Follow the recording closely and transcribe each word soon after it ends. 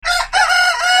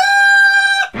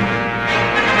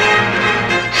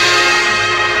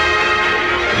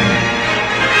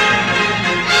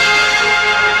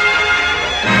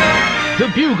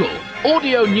Bugle,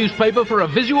 audio newspaper for a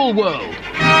visual world.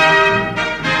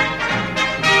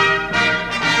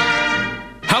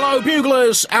 Hello,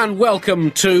 Buglers, and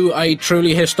welcome to a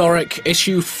truly historic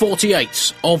issue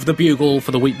 48 of the Bugle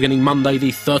for the week beginning Monday,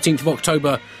 the 13th of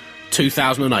October,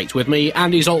 2008, with me,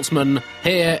 Andy Zaltzman,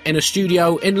 here in a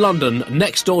studio in London,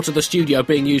 next door to the studio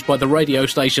being used by the radio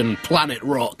station Planet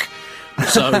Rock.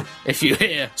 So, if you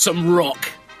hear some rock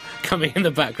coming in the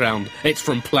background, it's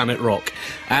from Planet Rock.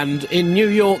 And in New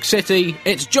York City,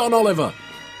 it's John Oliver.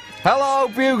 Hello,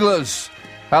 Buglers.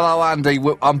 Hello, Andy.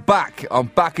 I'm back. I'm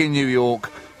back in New York.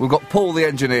 We've got Paul the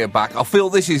engineer back. I feel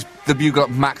this is the Bugle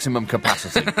at maximum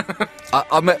capacity.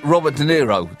 I met Robert De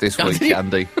Niro this week,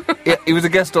 Andy. He was a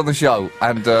guest on the show,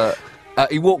 and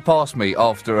he walked past me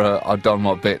after I'd done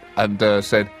my bit and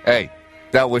said, "Hey,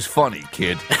 that was funny,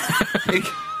 kid."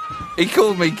 he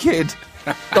called me kid.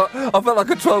 I felt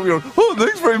like a 12-year-old. "Oh,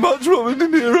 thanks very much, Robert De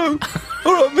Niro."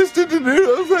 "All right, Mr. De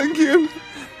Niro, thank you."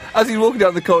 As he's walking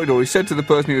down the corridor, he said to the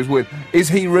person he was with, "Is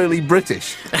he really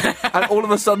British?" And all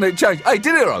of a sudden it changed. "Hey, De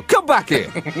Niro, come back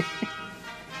here."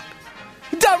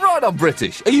 "Damn right I'm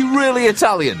British. Are you really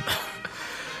Italian?"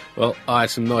 Well, I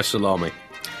had some nice salami.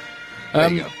 There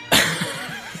you go.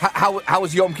 How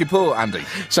was Yom Kippur, Andy?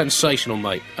 Sensational,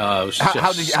 mate. How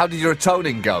did your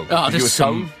atoning go? Oh, did you there's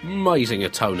atone? some amazing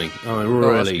atoning. I mean,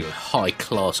 really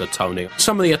high-class atoning.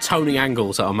 Some of the atoning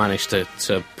angles that I managed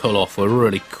to pull off were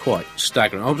really quite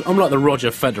staggering. I'm like the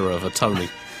Roger Federer of atoning.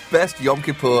 Best Yom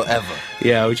Kippur ever.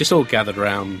 Yeah, we just all gathered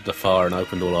around the fire and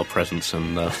opened all our presents,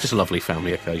 and just a lovely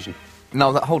family occasion.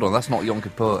 No, hold on, that's not Yom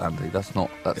Kippur, Andy.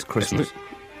 That's Christmas.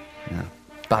 Yeah.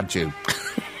 Bad Jew.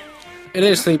 It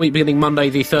is the week beginning Monday,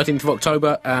 the 13th of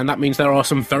October, and that means there are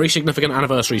some very significant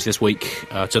anniversaries this week.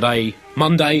 Today,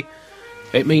 Monday,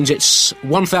 it means it's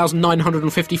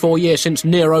 1,954 years since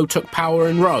Nero took power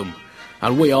in Rome.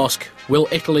 And we ask, will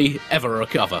Italy ever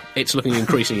recover? It's looking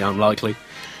increasingly unlikely.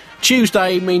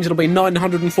 Tuesday means it'll be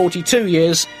 942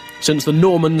 years since the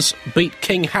Normans beat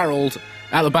King Harold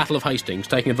at the Battle of Hastings,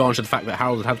 taking advantage of the fact that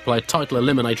Harold had had to play a title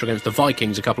eliminator against the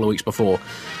Vikings a couple of weeks before.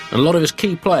 And a lot of his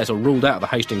key players are ruled out of the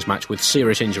Hastings match with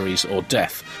serious injuries or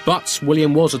death. But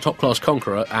William was a top-class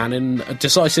conqueror, and in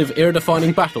decisive,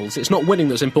 era-defining battles, it's not winning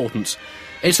that's important,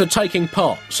 it's the taking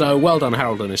part. So well done,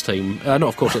 Harold and his team. Not,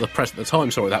 of course, that the press at the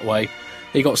time saw it that way.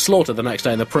 He got slaughtered the next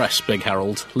day in the press, Big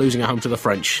Harold, losing at home to the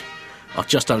French. I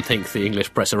just don't think the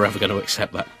English press are ever going to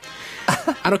accept that.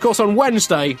 And, of course, on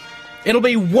Wednesday, it'll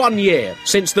be 1 year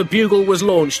since the Bugle was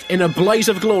launched in a blaze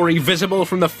of glory visible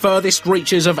from the furthest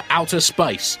reaches of outer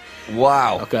space.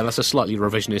 Wow. Okay, that's a slightly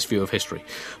revisionist view of history.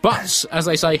 But, as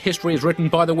they say, history is written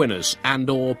by the winners and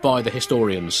or by the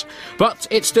historians. But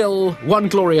it's still one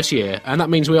glorious year, and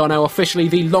that means we are now officially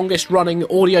the longest-running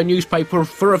audio newspaper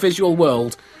for a visual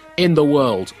world in the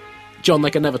world. John,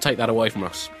 they can never take that away from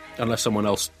us, unless someone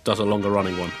else does a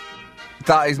longer-running one.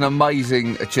 That is an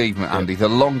amazing achievement, Andy. The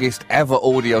longest ever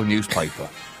audio newspaper.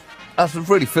 That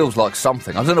really feels like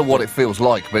something. I don't know what it feels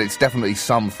like, but it's definitely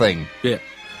something. Yeah.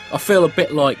 I feel a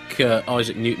bit like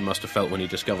Isaac Newton must have felt when he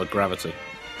discovered gravity.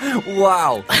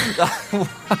 Wow.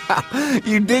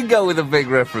 You did go with a big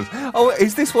reference. Oh,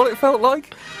 is this what it felt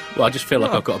like? Well, I just feel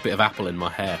like I've got a bit of apple in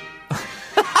my hair.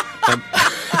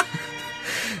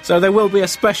 So there will be a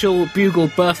special Bugle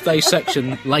birthday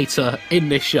section later in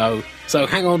this show. So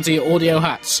hang on to your audio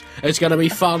hats. It's going to be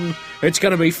fun. It's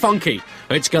going to be funky.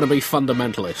 It's going to be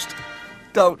fundamentalist.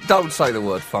 Don't say the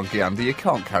word funky, Andy. You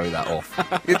can't carry that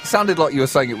off. It sounded like you were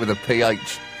saying it with a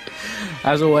PH.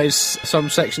 As always, some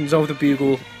sections of the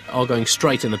Bugle are going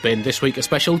straight in the bin. This week, a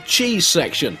special cheese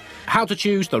section. How to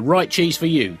choose the right cheese for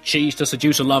you. Cheese to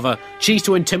seduce a lover. Cheese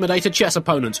to intimidate a chess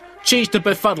opponent. Cheese to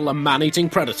befuddle a man-eating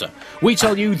predator. We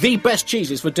tell you the best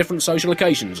cheeses for different social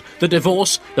occasions. The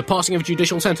divorce, the passing of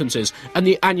judicial sentences, and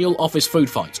the annual office food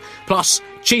fight. Plus,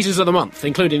 cheeses of the month,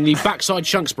 including the backside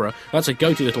Schunkspruch. That's a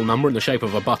goaty little number in the shape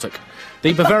of a buttock.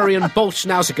 The Bavarian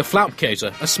Bolschnauziger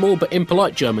Flaubkäse, a small but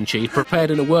impolite German cheese prepared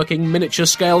in a working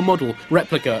miniature-scale model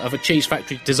replica of a cheese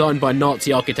factory designed by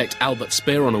Nazi architect Albert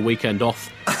Speer on a weekend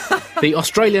off. The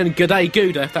Australian G'day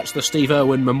Gouda, that's the Steve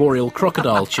Irwin Memorial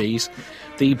Crocodile cheese.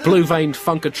 The blue-veined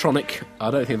Funkatronic,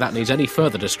 I don't think that needs any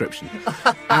further description.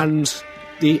 And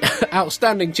the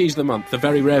outstanding cheese of the month, the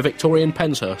very rare Victorian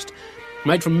Penshurst,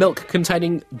 made from milk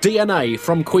containing DNA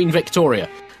from Queen Victoria,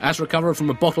 as recovered from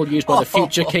a bottle used by the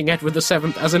future King Edward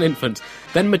VII as an infant,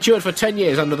 then matured for 10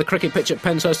 years under the cricket pitch at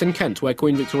Penshurst in Kent, where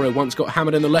Queen Victoria once got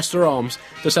hammered in the Leicester Arms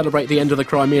to celebrate the end of the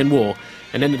Crimean War,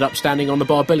 and ended up standing on the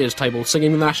bar billiards table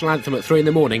singing the national anthem at 3 in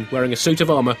the morning, wearing a suit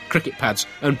of armour, cricket pads,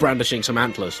 and brandishing some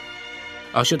antlers.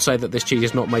 I should say that this cheese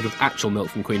is not made with actual milk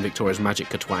from Queen Victoria's magic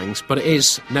katwangs, but it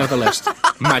is, nevertheless,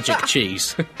 magic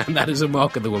cheese. And that is a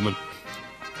mark of the woman.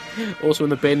 Also in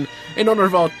the bin, in honour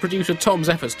of our producer Tom's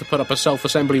efforts to put up a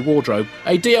self-assembly wardrobe,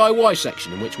 a DIY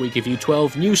section in which we give you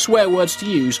 12 new swear words to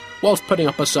use whilst putting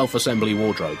up a self-assembly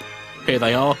wardrobe. Here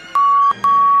they are.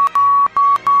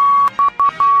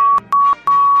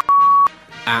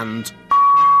 And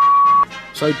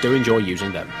so do enjoy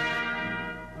using them.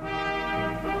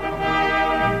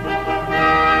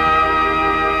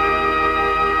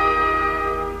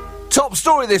 Top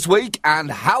story this week, and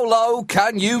how low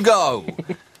can you go?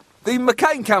 The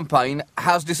McCain campaign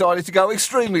has decided to go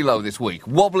extremely low this week,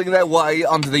 wobbling their way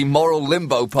under the moral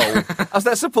limbo pole as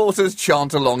their supporters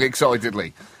chant along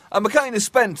excitedly. McCain has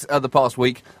spent the past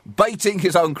week baiting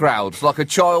his own crowds like a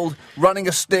child running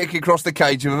a stick across the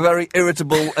cage of a very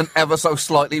irritable and ever so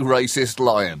slightly racist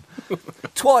lion.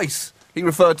 Twice he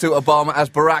referred to Obama as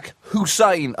Barack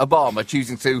Hussein Obama,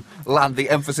 choosing to land the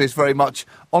emphasis very much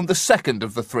on the second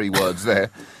of the three words there,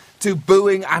 to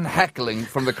booing and heckling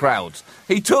from the crowds.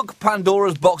 He took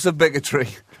Pandora's box of bigotry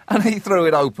and he threw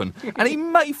it open. And he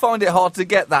may find it hard to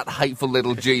get that hateful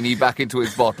little genie back into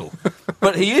his bottle.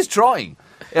 But he is trying.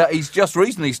 He's just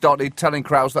recently started telling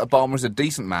crowds that Obama is a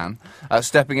decent man,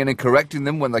 stepping in and correcting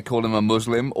them when they call him a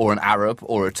Muslim or an Arab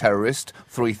or a terrorist,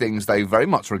 three things they very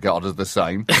much regard as the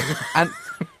same. And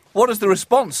what has the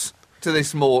response to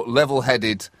this more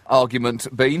level-headed argument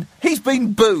been? He's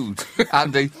been booed,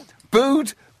 Andy.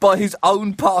 Booed by his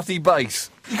own party base.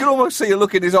 You can almost see a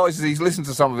look in his eyes as he's listened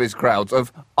to some of his crowds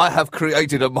of, I have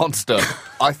created a monster.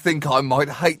 I think I might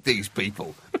hate these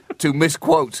people. To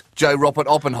misquote J. Robert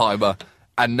Oppenheimer,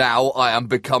 and now I am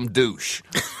become douche,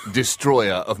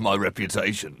 destroyer of my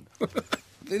reputation.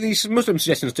 These Muslim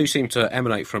suggestions do seem to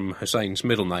emanate from Hussein's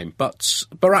middle name, but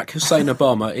Barack Hussein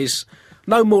Obama is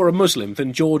no more a Muslim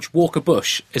than George Walker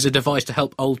Bush is a device to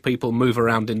help old people move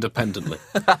around independently.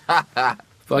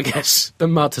 But I guess the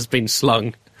mud has been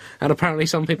slung, and apparently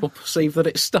some people perceive that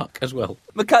it's stuck as well.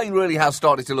 McCain really has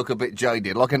started to look a bit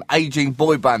jaded, like an ageing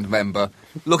boy band member,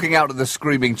 looking out at the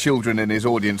screaming children in his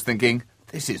audience thinking,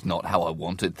 this is not how I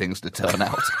wanted things to turn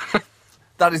out.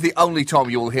 That is the only time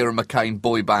you will hear a McCain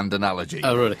boy band analogy.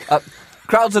 Oh, really?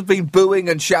 Crowds have been booing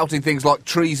and shouting things like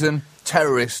treason,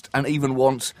 terrorist, and even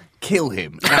once, kill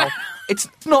him. Now, it's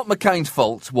not McCain's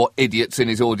fault what idiots in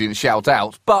his audience shout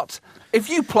out, but if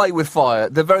you play with fire,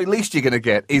 the very least you're going to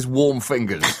get is warm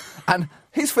fingers. And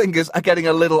his fingers are getting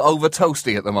a little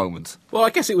over-toasty at the moment. Well, I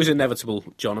guess it was inevitable,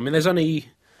 John. I mean, there's only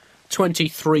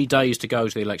 23 days to go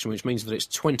to the election, which means that it's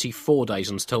 24 days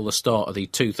until the start of the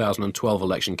 2012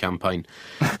 election campaign.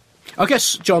 I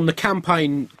guess, John, the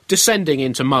campaign descending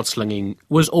into mudslinging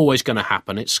was always going to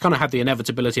happen. It's kind of had the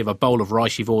inevitability of a bowl of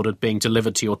rice you've ordered being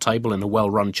delivered to your table in a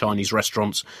well-run Chinese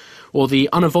restaurant, or the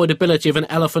unavoidability of an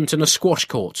elephant in a squash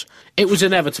court. It was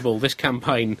inevitable this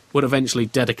campaign would eventually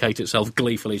dedicate itself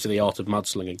gleefully to the art of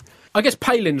mudslinging. I guess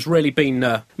Palin's really been...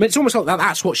 I mean, it's almost like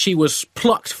that's what she was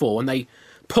plucked for, and they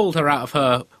pulled her out of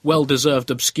her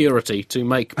well-deserved obscurity to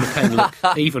make McCain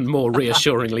look even more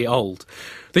reassuringly old.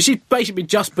 But she's basically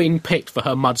just been picked for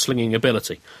her mudslinging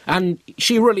ability. And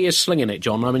she really is slinging it,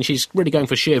 John. I mean, she's really going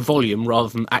for sheer volume rather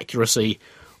than accuracy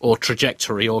or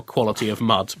trajectory or quality of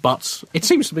mud. But it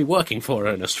seems to be working for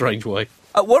her in a strange way.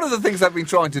 One of the things they've been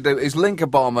trying to do is link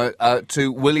Obama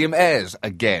to William Ayres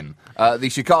again, the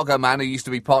Chicago man who used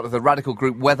to be part of the radical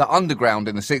group Weather Underground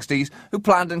in the 60s, who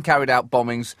planned and carried out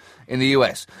bombings in the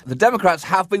US. The Democrats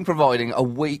have been providing a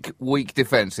weak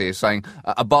defence here, saying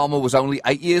Obama was only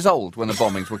 8 years old when the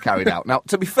bombings were carried out. Now,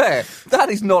 to be fair, that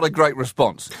is not a great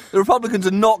response. The Republicans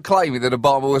are not claiming that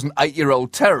Obama was an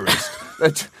 8-year-old terrorist.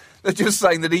 They're just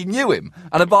saying that he knew him.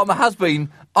 And Obama has been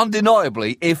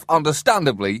undeniably, if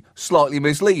understandably, slightly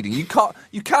misleading.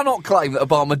 You cannot claim that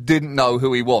Obama didn't know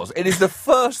who he was. It is the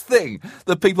first thing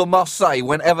that people must say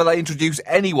whenever they introduce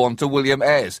anyone to William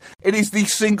Ayres. It is the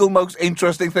single most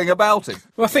interesting thing about him.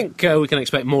 Well, I think we can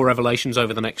expect more revelations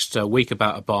over the next week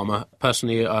about Obama.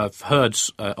 Personally, I've heard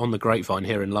on the grapevine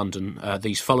here in London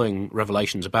these following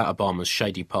revelations about Obama's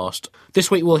shady past. This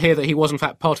week we'll hear that he was in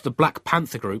fact part of the Black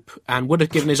Panther group and would have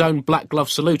given his own black glove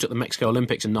salute at the Mexico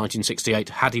Olympics in 1968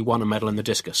 had he won a medal in the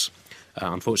discus.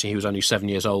 Unfortunately, he was only 7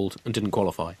 years old and didn't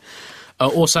qualify.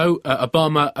 Also,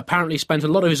 Obama apparently spent a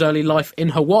lot of his early life in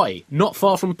Hawaii, not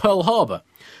far from Pearl Harbor.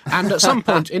 And at some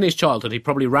point in his childhood, he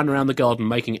probably ran around the garden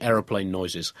making aeroplane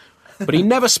noises. But he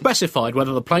never specified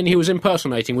whether the plane he was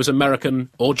impersonating was American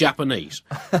or Japanese.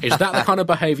 Is that the kind of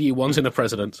behaviour you want in a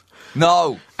president?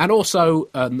 No. And also,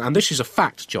 and this is a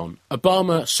fact, John,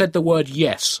 Obama said the word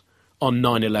yes on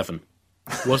 9/11.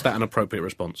 Was that an appropriate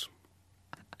response?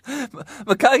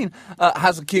 McCain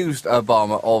has accused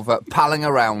Obama of palling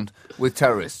around with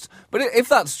terrorists. But if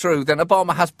that's true, then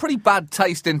Obama has pretty bad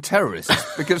taste in terrorists,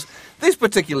 because this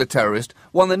particular terrorist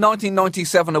won the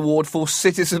 1997 award for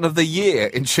Citizen of the Year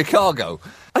in Chicago.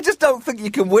 I just don't think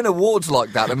you can win awards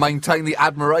like that and maintain the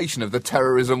admiration of the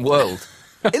terrorism world.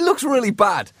 It looks really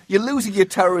bad. You're losing your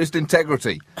terrorist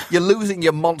integrity. You're losing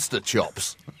your monster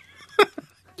chops.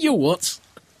 You what?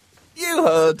 You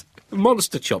heard.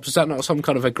 Monster chops, is that not some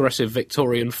kind of aggressive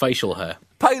Victorian facial hair?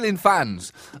 Palin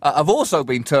fans have also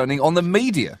been turning on the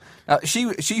media.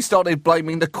 She started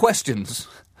blaming the questions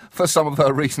for some of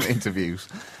her recent interviews,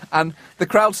 and the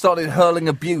crowd started hurling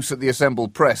abuse at the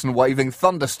assembled press and waving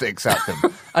thundersticks at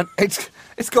them. And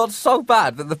it's got so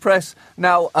bad that the press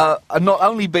now are not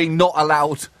only being not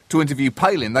allowed to interview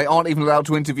Palin, they aren't even allowed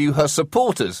to interview her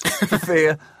supporters for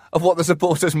fear of what the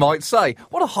supporters might say.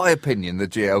 What a high opinion the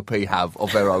GOP have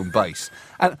of their own base.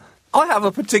 And I have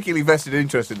a particularly vested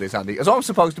interest in this, Andy, as I'm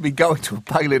supposed to be going to a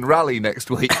Palin rally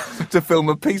next week to film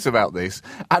a piece about this,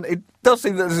 and it does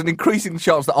seem that there's an increasing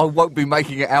chance that I won't be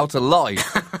making it out alive.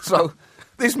 So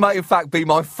this may in fact be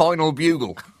my final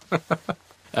bugle.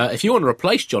 If you want to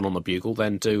replace John on the bugle,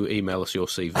 then do email us your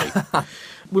CV.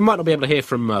 We might not be able to hear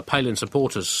from Palin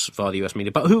supporters via the US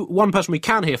media, but one person we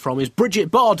can hear from is Bridget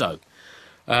Bardot.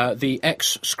 The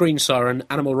ex-screen siren,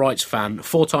 animal rights fan,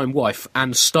 four-time wife,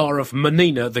 and star of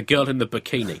Menina, the Girl in the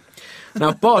Bikini.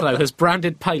 Now, Bardot has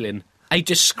branded Palin a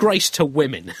disgrace to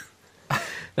women.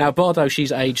 Now, Bardot,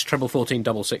 she's aged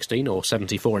 14, or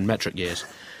 74 in metric years.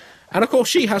 And, of course,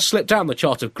 she has slipped down the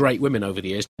chart of great women over the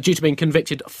years due to being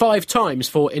convicted 5 times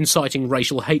for inciting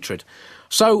racial hatred.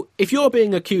 So, if you're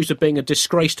being accused of being a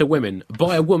disgrace to women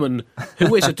by a woman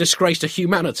who is a disgrace to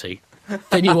humanity,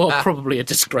 then you are probably a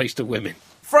disgrace to women.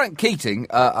 Frank Keating,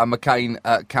 a McCain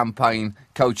campaign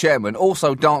co-chairman,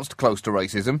 also danced close to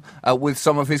racism with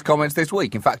some of his comments this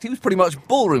week. In fact, he was pretty much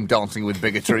ballroom dancing with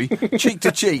bigotry, cheek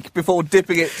to cheek, before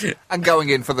dipping it and going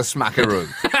in for the smackaroo.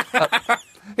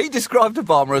 He described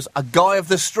Obama as a guy of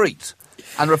the street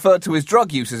and referred to his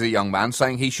drug use as a young man,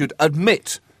 saying he should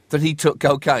admit that he took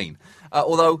cocaine.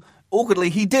 Although, awkwardly,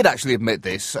 he did actually admit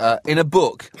this in a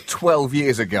book 12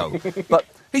 years ago. But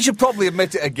he should probably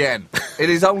admit it again. It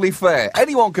is only fair.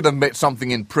 Anyone can admit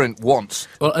something in print once.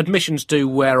 Well, admissions do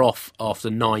wear off after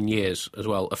 9 years as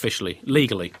well, officially.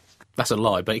 Legally. That's a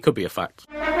lie, but it could be a fact.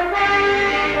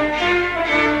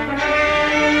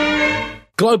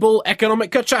 Global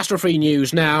economic catastrophe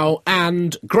news now,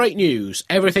 and great news.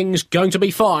 Everything's going to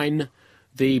be fine.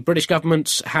 The British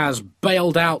government has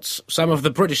bailed out some of the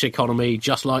British economy,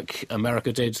 just like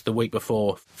America did the week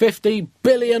before. 50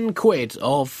 billion quid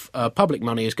of public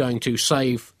money is going to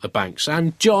save the banks.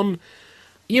 And, John,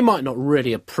 you might not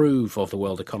really approve of the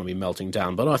world economy melting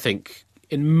down, but I think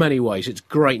in many ways it's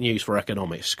great news for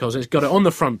economists, because it's got it on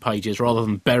the front pages rather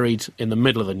than buried in the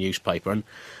middle of the newspaper. And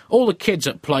all the kids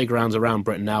at playgrounds around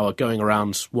Britain now are going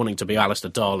around wanting to be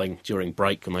Alistair Darling during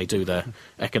break when they do their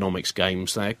economics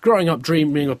games. They're growing up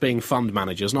dreaming of being fund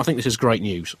managers, and I think this is great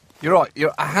news. You're right.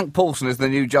 Hank Paulson is the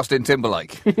new Justin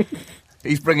Timberlake.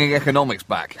 He's bringing economics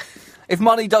back. If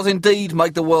money does indeed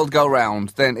make the world go round,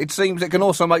 then it seems it can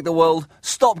also make the world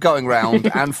stop going round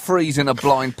and freeze in a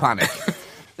blind panic.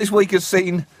 This week has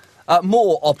seen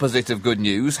more opposite of good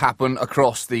news happen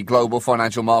across the global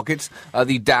financial markets.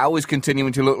 The Dow is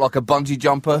continuing to look like a bungee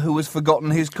jumper who has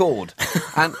forgotten his cord.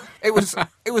 And it was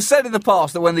said in the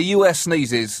past that when the US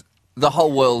sneezes, the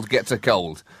whole world gets a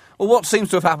cold. Well, what seems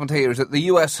to have happened here is that the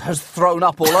US has thrown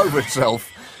up all over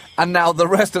itself, and now the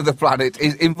rest of the planet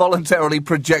is involuntarily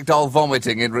projectile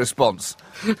vomiting in response.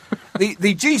 The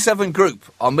G7 group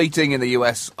are meeting in the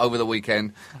US over the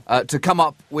weekend to come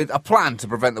up with a plan to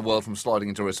prevent the world from sliding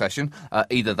into recession.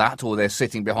 Either that, or they're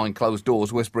sitting behind closed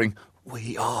doors whispering,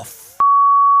 "We are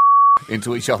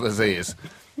into each other's ears.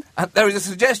 And there is a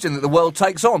suggestion that the world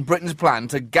takes on Britain's plan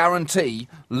to guarantee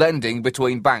lending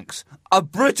between banks. A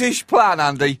British plan,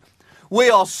 Andy. We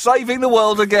are saving the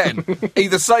world again.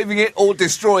 Either saving it or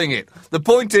destroying it. The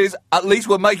point is, at least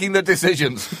we're making the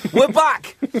decisions. We're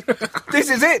back. This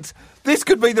is it. This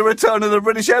could be the return of the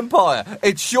British Empire.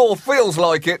 It sure feels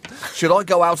like it. Should I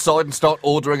go outside and start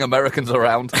ordering Americans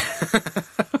around?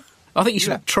 I think you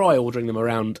should try ordering them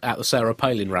around at the Sarah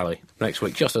Palin rally next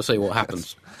week, just to see what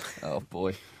happens. Oh,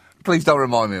 boy. Please don't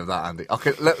remind me of that, Andy.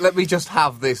 Okay, let me just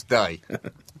have this day.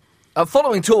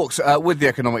 Following talks with the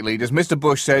economic leaders, Mr.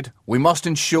 Bush said, "We must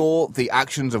ensure the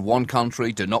actions of one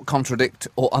country do not contradict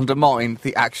or undermine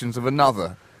the actions of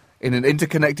another. In an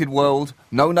interconnected world,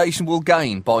 no nation will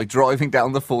gain by driving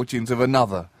down the fortunes of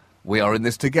another. We are in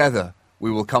this together. We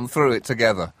will come through it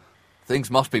together." Things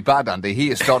must be bad, Andy. He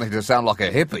is starting to sound like a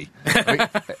hippie.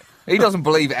 He doesn't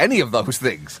believe any of those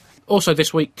things. Also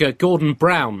this week, Gordon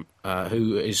Brown,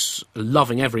 who is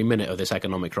loving every minute of this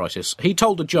economic crisis, he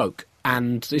told a joke,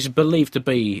 and this is believed to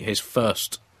be his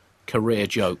first career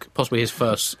joke, possibly his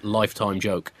first lifetime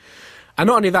joke. And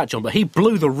not only that, John, but he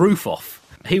blew the roof off.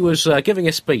 He was giving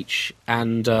a speech,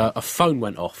 and a phone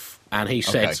went off, and he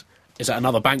said, Okay. "Is that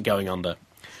another bank going under?"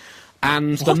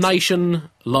 And the nation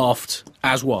laughed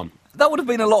as one. That would have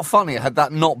been a lot funnier had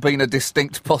that not been a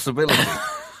distinct possibility.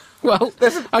 Well,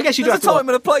 I guess you do There's have a to... time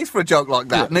and a place for a joke like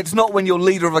that, and it's not when you're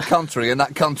leader of a country and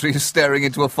that country is staring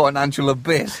into a financial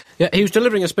abyss. Yeah, he was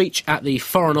delivering a speech at the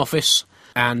Foreign Office,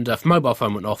 and a mobile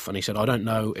phone went off, and he said, "I don't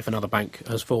know if another bank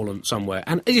has fallen somewhere."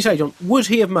 And as you say, John, would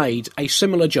he have made a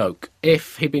similar joke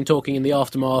if he'd been talking in the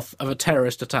aftermath of a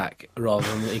terrorist attack rather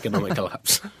than the economic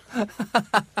collapse?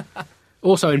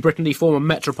 Also in Britain, the former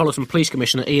Metropolitan Police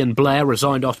Commissioner Ian Blair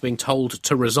resigned after being told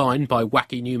to resign by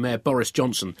wacky new Mayor Boris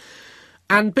Johnson.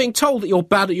 And being told that you're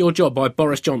bad at your job by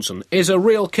Boris Johnson is a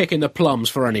real kick in the plums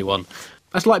for anyone.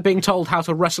 That's like being told how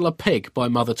to wrestle a pig by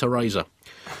Mother Teresa.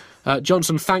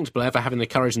 Johnson thanked Blair for having the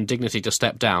courage and dignity to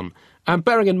step down, and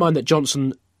bearing in mind that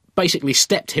Johnson basically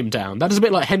stepped him down. That is a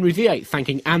bit like Henry VIII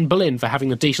thanking Anne Boleyn for having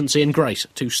the decency and grace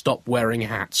to stop wearing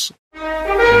hats.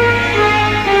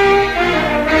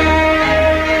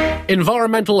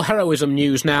 Environmental heroism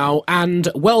news now, and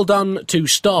well done to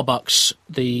Starbucks,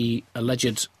 the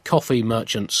alleged coffee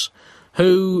merchants,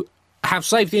 who have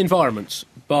saved the environment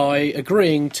by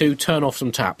agreeing to turn off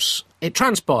some taps. It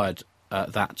transpired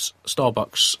that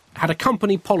Starbucks had a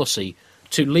company policy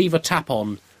to leave a tap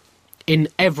on in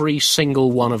every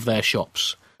single one of their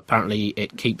shops. Apparently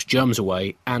it keeps germs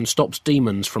away and stops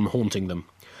demons from haunting them.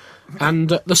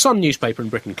 And the Sun newspaper in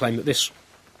Britain claimed that this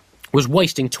was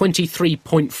wasting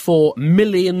 23.4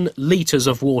 million litres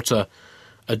of water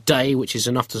a day, which is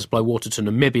enough to supply water to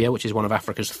Namibia, which is one of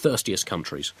Africa's thirstiest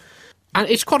countries. And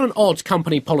it's quite an odd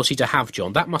company policy to have,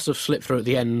 John. That must have slipped through at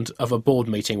the end of a board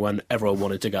meeting when everyone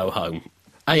wanted to go home.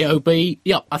 AOB,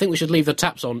 yep, I think we should leave the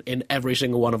taps on in every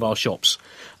single one of our shops.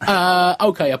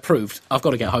 OK, approved. I've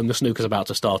got to get home. The snooker's about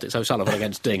to start. It's O'Sullivan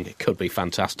against Ding. It could be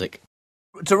fantastic.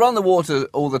 To run the water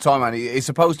all the time, Andy, is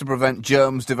supposed to prevent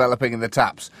germs developing in the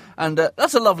taps. And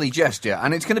that's a lovely gesture.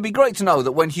 And it's going to be great to know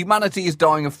that when humanity is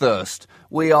dying of thirst,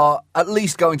 we are at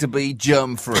least going to be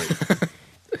germ-free.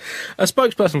 A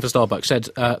spokesperson for Starbucks said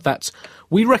that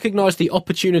we recognise the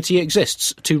opportunity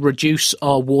exists to reduce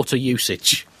our water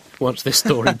usage once this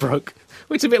story broke.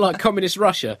 It's a bit like communist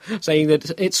Russia, saying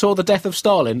that it saw the death of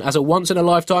Stalin as a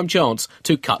once-in-a-lifetime chance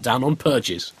to cut down on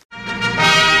purges.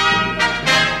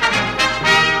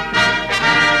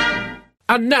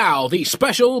 And now, the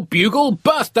special Bugle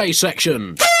birthday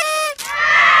section.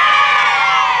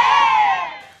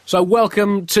 So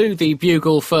welcome to the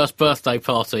Bugle first birthday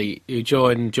party. You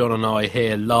join John and I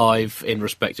here live in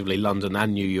respectively London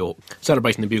and New York,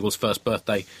 celebrating the Bugle's first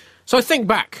birthday. So think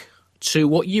back to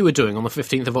what you were doing on the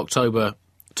 15th of October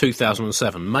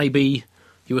 2007. Maybe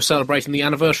you were celebrating the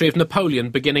anniversary of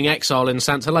Napoleon beginning exile in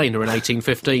St Helena in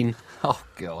 1815. Oh,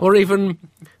 God. Or even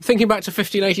thinking back to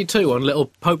 1582 when little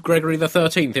Pope Gregory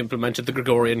XIII implemented the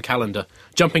Gregorian calendar,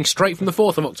 jumping straight from the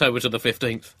 4th of October to the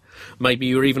 15th. Maybe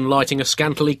you were even lighting a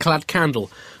scantily clad candle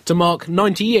to mark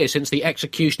 90 years since the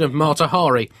execution of Mata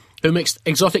Hari, who mixed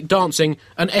exotic dancing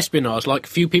and espionage like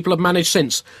few people have managed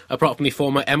since, apart from the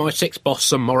former MI6 boss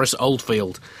Sir Maurice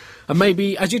Oldfield. And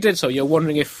maybe, as you did so, you're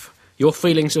wondering if your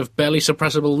feelings of barely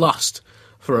suppressible lust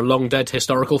for a long-dead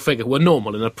historical figure were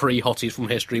normal in a pre-Hotties from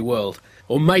History world.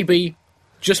 Or maybe,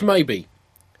 just maybe,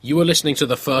 you were listening to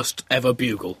the first ever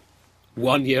Bugle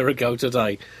 1 year ago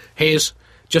today. Here's,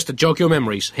 just to jog your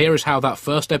memories, here is how that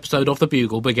first episode of the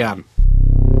Bugle began.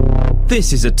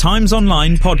 This is a Times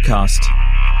Online podcast.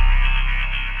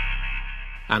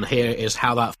 And here is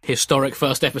how that historic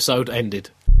first episode ended.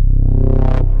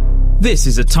 This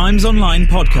is a Times Online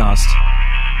podcast.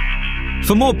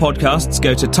 For more podcasts,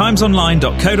 go to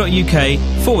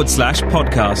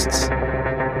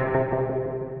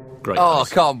timesonline.co.uk/podcasts. Great. Oh, I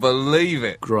can't believe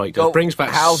it. Great. Oh, It brings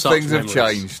back how such things memories.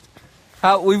 have changed.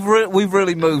 How we've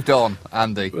really moved on,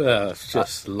 Andy. It's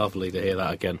just lovely to hear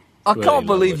that again. I Really can't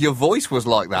believe lovely. your voice was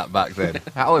like that back then.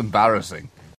 How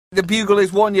embarrassing. The Bugle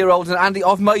is 1 year old, and Andy,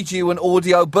 I've made you an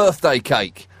audio birthday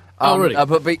cake. Oh, really?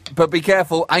 But be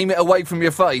careful, aim it away from your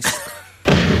face.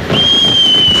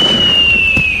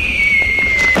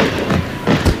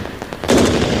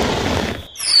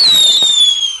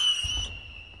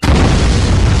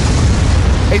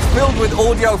 It's filled with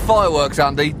audio fireworks,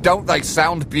 Andy. Don't they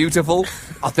sound beautiful?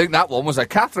 I think that one was a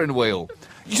Catherine wheel.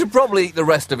 You should probably eat the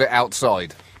rest of it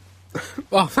outside.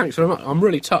 Oh, thanks very much. I'm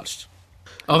really touched.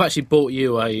 I've actually bought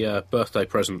you a birthday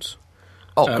present.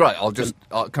 Oh, great. I'll just...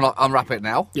 can I unwrap it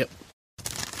now? Yep.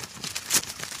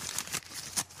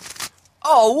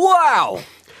 Oh, wow!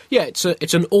 Yeah, it's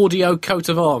an audio coat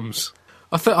of arms.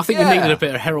 I think you Yeah. needed a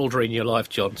bit of heraldry in your life,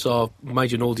 John, so I've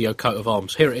made you an audio coat of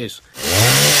arms. Here it is.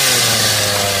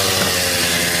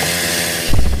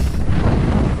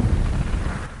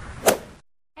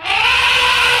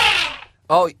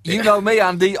 Oh, you know me,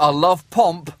 Andy. I love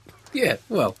pomp. Yeah,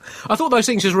 well, I thought those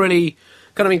things just really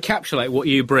kind of encapsulate what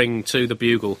you bring to the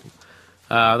Bugle.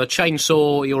 The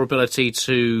chainsaw, your ability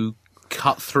to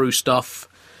cut through stuff.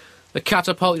 The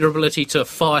catapult, your ability to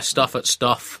fire stuff at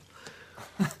stuff.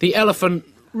 The elephant,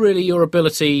 really your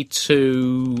ability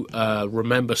to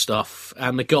remember stuff.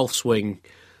 And the golf swing,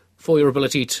 for your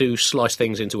ability to slice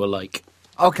things into a lake.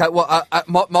 Okay, well,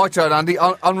 my turn, Andy.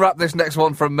 Unwrap this next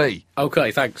one from me.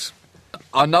 Okay, thanks.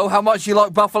 I know how much you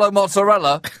like buffalo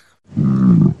mozzarella.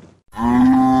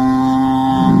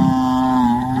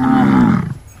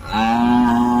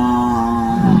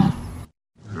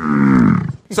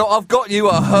 So I've got you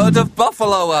a herd of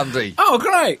buffalo, Andy. Oh,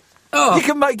 great! Oh, You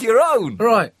can make your own.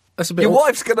 right. That's a bit. Your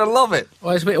wife's going to love it.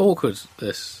 Well, it's a bit awkward,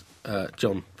 this,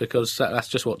 John, because that's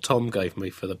just what Tom gave me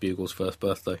for the Bugle's first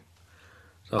birthday.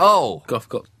 So I've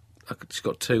just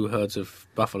got 2 herds of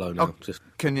buffalo now. Just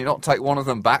Can you not take one of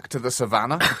them back to the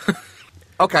savannah?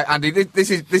 Okay, Andy,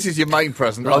 this is your main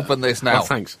present. Right. Open this now. Oh,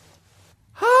 thanks.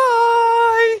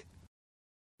 Hi!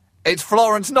 It's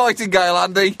Florence Nightingale,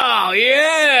 Andy. Oh,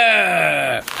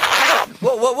 yeah!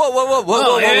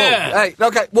 Whoa. Yeah. Hey,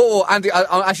 okay, whoa, Andy,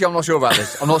 I'm not sure about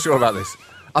this.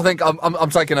 I think I'm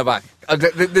taken aback.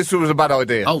 This was a bad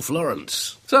idea. Oh,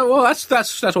 Florence. So, well,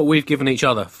 that's what we've given each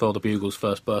other for the Bugle's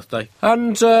first birthday.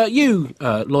 And you,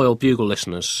 loyal Bugle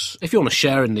listeners, if you want to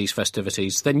share in these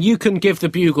festivities, then you can give the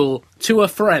Bugle to a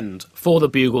friend for the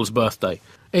Bugle's birthday.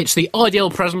 It's the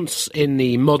ideal present in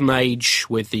the modern age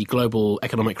with the global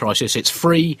economic crisis. It's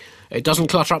free, it doesn't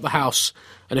clutter up the house,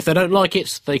 and if they don't like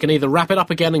it, they can either wrap it up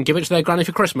again and give it to their granny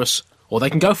for Christmas, or they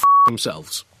can go f***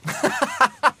 themselves.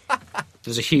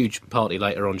 There's a huge party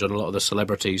later on, John. A lot of the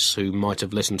celebrities who might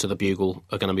have listened to the Bugle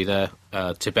are going to be there.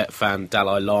 Tibet fan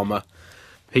Dalai Lama.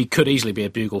 He could easily be a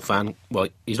Bugle fan. Well,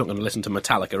 he's not going to listen to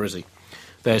Metallica, is he?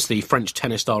 There's the French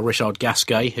tennis star Richard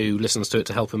Gasquet, who listens to it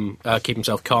to help him keep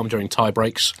himself calm during tie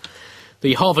breaks.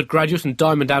 The Harvard graduate and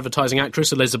Diamond advertising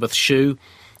actress Elizabeth Shue.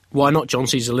 Why not, John?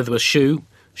 She's Elizabeth Shue.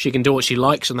 She can do what she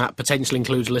likes, and that potentially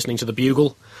includes listening to the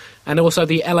Bugle. And also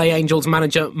the LA Angels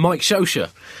manager Mike Scioscia.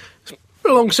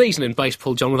 A long season in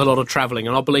baseball, John, with a lot of travelling,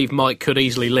 and I believe Mike could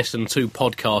easily listen to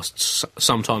podcasts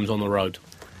sometimes on the road.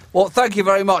 Well, thank you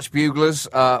very much, Buglers,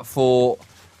 for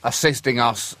assisting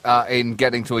us in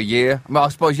getting to a year. I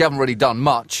suppose you haven't really done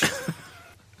much.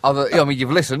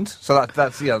 You've listened, so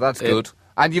that's good.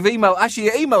 And you've emailed. Actually,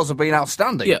 your emails have been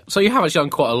outstanding. Yeah, so you have actually done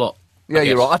quite a lot. Yeah,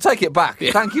 you're right. I take it back.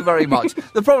 Yeah. Thank you very much.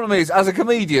 The problem is, as a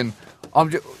comedian,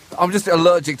 I'm just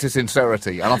allergic to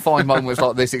sincerity, and I find moments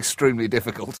like this extremely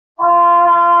difficult.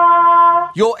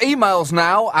 Your emails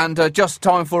now, and just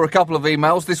time for a couple of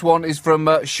emails. This one is from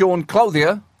Sean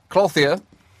Clothier,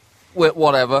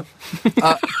 whatever.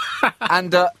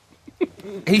 And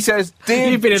he says,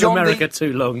 Dear You've been in John America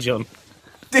too long, John.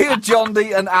 Dear John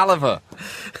D and Oliver,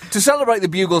 to celebrate the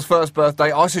Bugle's first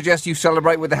birthday, I suggest you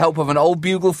celebrate with the help of an old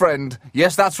Bugle friend.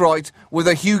 Yes, that's right, with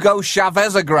a Hugo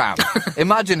Chavezogram.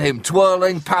 Imagine him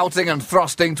twirling, pouting and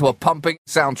thrusting to a pumping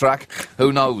soundtrack.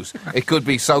 Who knows? It could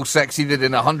be so sexy that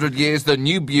in 100 years the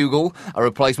new Bugle, a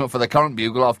replacement for the current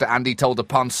Bugle after Andy told a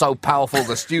pun so powerful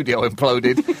the studio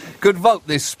imploded, could vote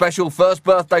this special first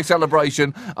birthday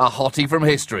celebration a hottie from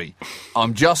history.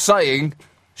 I'm just saying,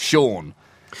 Sean.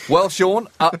 Well, Sean,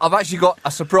 I've actually got a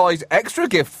surprise extra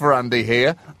gift for Andy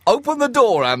here. Open the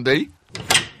door, Andy.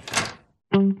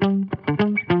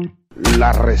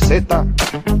 La receta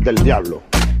del diablo.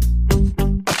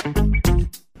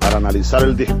 Para analizar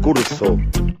el discurso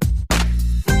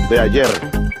de ayer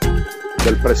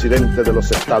del presidente de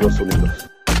los Estados Unidos.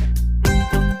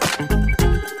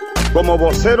 Como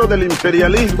vocero del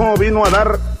imperialismo vino a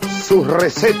dar sus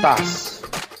recetas.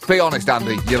 Be honest,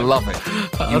 Andy, you love it.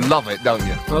 You love it, don't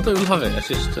you? I do love it. It's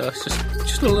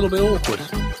just a little bit awkward.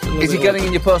 Is he getting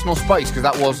in your personal space? Because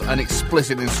that was an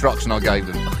explicit instruction I gave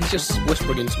him. He's just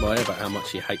whispering into my ear about how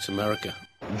much he hates America.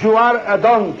 You are a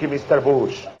donkey, Mr.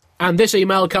 Bush. And this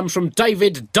email comes from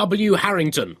David W.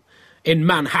 Harrington in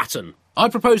Manhattan. I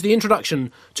propose the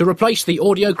introduction to replace the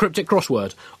audio cryptic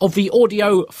crossword of the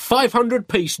audio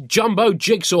 500-piece jumbo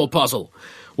jigsaw puzzle,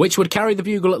 which would carry the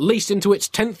Bugle at least into its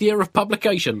 10th year of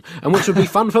publication, and which would be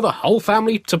fun for the whole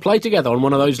family to play together on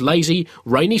one of those lazy,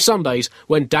 rainy Sundays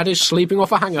when Dad is sleeping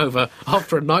off a hangover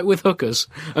after a night with hookers,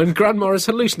 and Grandma is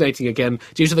hallucinating again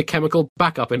due to the chemical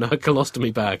backup in her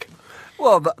colostomy bag.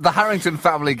 Well, the Harrington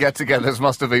family get-togethers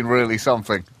must have been really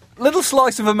something. Little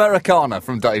slice of Americana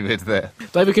from David there.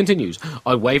 David continues,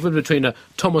 I wavered between a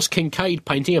Thomas Kincaid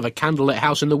painting of a candlelit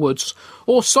house in the woods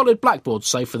or solid blackboards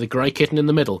save for the grey kitten in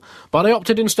the middle, but I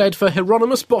opted instead for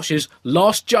Hieronymus Bosch's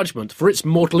Last Judgment for its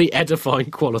mortally edifying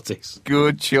qualities.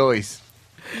 Good choice.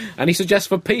 And he suggests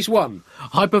for piece 1,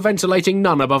 hyperventilating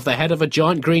none above the head of a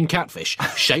giant green catfish,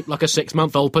 shaped like a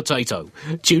 6-month-old potato.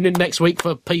 Tune in next week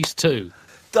for piece 2.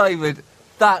 David,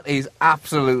 that is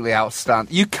absolutely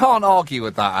outstanding. You can't argue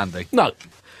with that, Andy. No.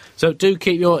 So do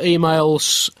keep your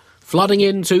emails flooding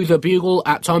into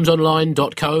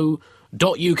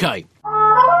thebugle@timesonline.co.uk.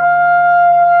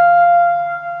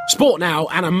 Sport now,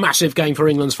 and a massive game for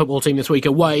England's football team this week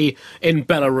away in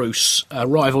Belarus, a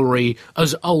rivalry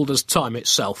as old as time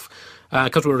itself.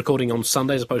 Because we're recording on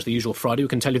Sunday as opposed to the usual Friday, we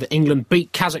can tell you that England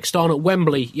beat Kazakhstan at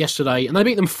Wembley yesterday, and they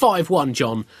beat them 5-1,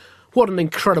 John. What an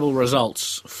incredible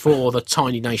result for the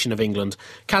tiny nation of England.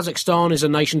 Kazakhstan is a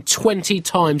nation 20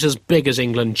 times as big as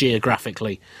England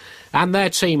geographically, and their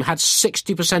team had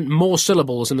 60% more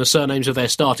syllables in the surnames of their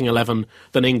starting 11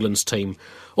 than England's team.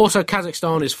 Also,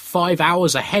 Kazakhstan is 5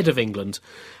 hours ahead of England,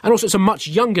 and also it's a much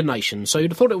younger nation, so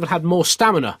you'd have thought it would have had more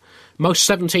stamina. Most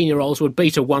 17-year-olds would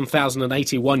beat a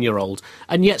 1,081-year-old,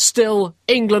 and yet still,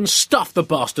 England stuffed the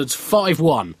bastards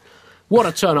 5-1. What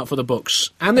a turn-up for the books.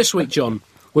 And this week, John,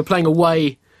 we're playing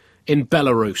away in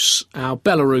Belarus. Now,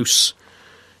 Belarus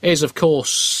is, of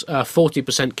course,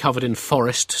 40% covered in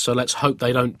forest, so let's hope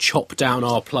they don't chop down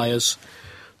our players.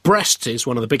 Brest is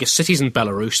one of the biggest cities in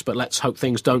Belarus, but let's hope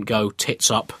things don't go tits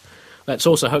up. Let's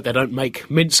also hope they don't make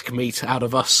mince meat out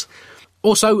of us.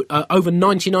 Also, over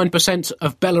 99%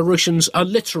 of Belarusians are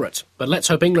literate, but let's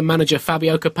hope England manager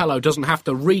Fabio Capello doesn't have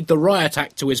to read the riot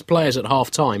act to his players at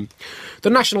half-time.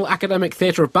 The National Academic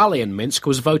Theatre of Ballet in Minsk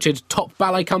was voted top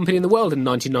ballet company in the world in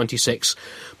 1996,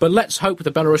 but let's hope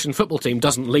the Belarusian football team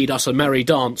doesn't lead us a merry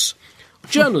dance.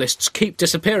 Journalists keep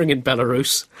disappearing in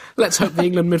Belarus. Let's hope the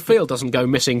England midfield doesn't go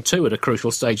missing too at a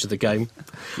crucial stage of the game.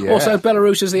 Yeah. Also,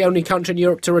 Belarus is the only country in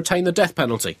Europe to retain the death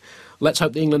penalty. Let's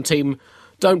hope the England team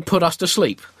don't put us to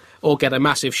sleep, or get a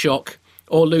massive shock,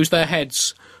 or lose their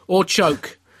heads, or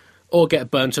choke, or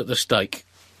get burnt at the stake.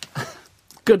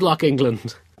 Good luck,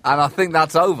 England. And I think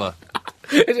that's over.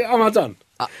 Am I done?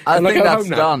 I think that's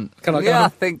done. Can I go yeah,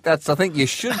 home? I think you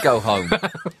should go home.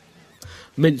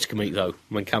 Minsk meat, though.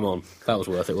 I mean, come on. That was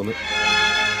worth it, wasn't it?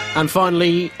 And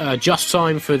finally, just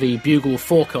time for the Bugle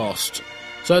forecast.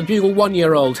 So, the Bugle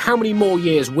 1-year-old, how many more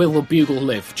years will the Bugle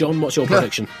live? John, what's your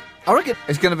prediction? I reckon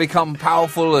it's going to become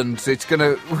powerful, and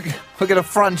we're going to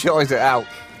franchise it out,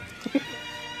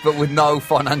 but with no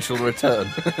financial return.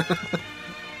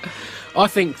 I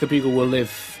think the Bugle will live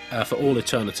for all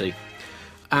eternity.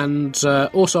 And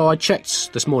also, I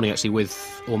checked this morning, actually,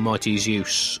 with Almighty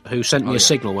Zeus, who sent me a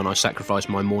signal when I sacrificed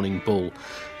my morning bull.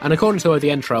 And according to the way the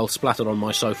entrail splattered on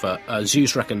my sofa,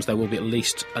 Zeus reckons there will be at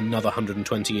least another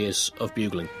 120 years of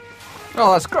bugling.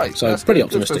 Oh, that's great. So, that's pretty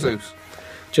good. Good for optimistic. Zeus.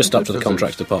 Just up to the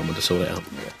contracts department to sort it out.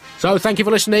 Yeah. So, thank you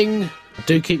for listening.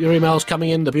 Do keep your emails coming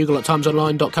in,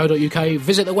 thebugle@timesonline.co.uk.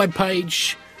 Visit the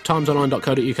webpage,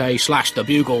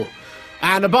 timesonline.co.uk/thebugle.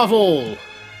 And above all,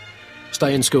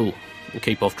 stay in school and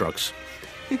keep off drugs.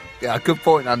 Yeah, good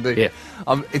point, Andy. Yeah.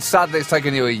 It's sad that it's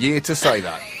taken you a year to say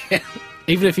that.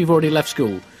 Even if you've already left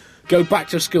school, go back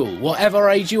to school. Whatever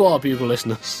age you are, Bugle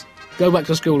listeners, go back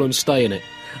to school and stay in it.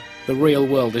 The real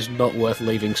world is not worth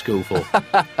leaving school for.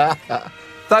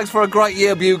 Thanks for a great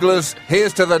year, Buglers.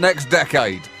 Here's to the next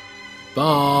decade.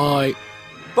 Bye.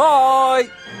 Bye!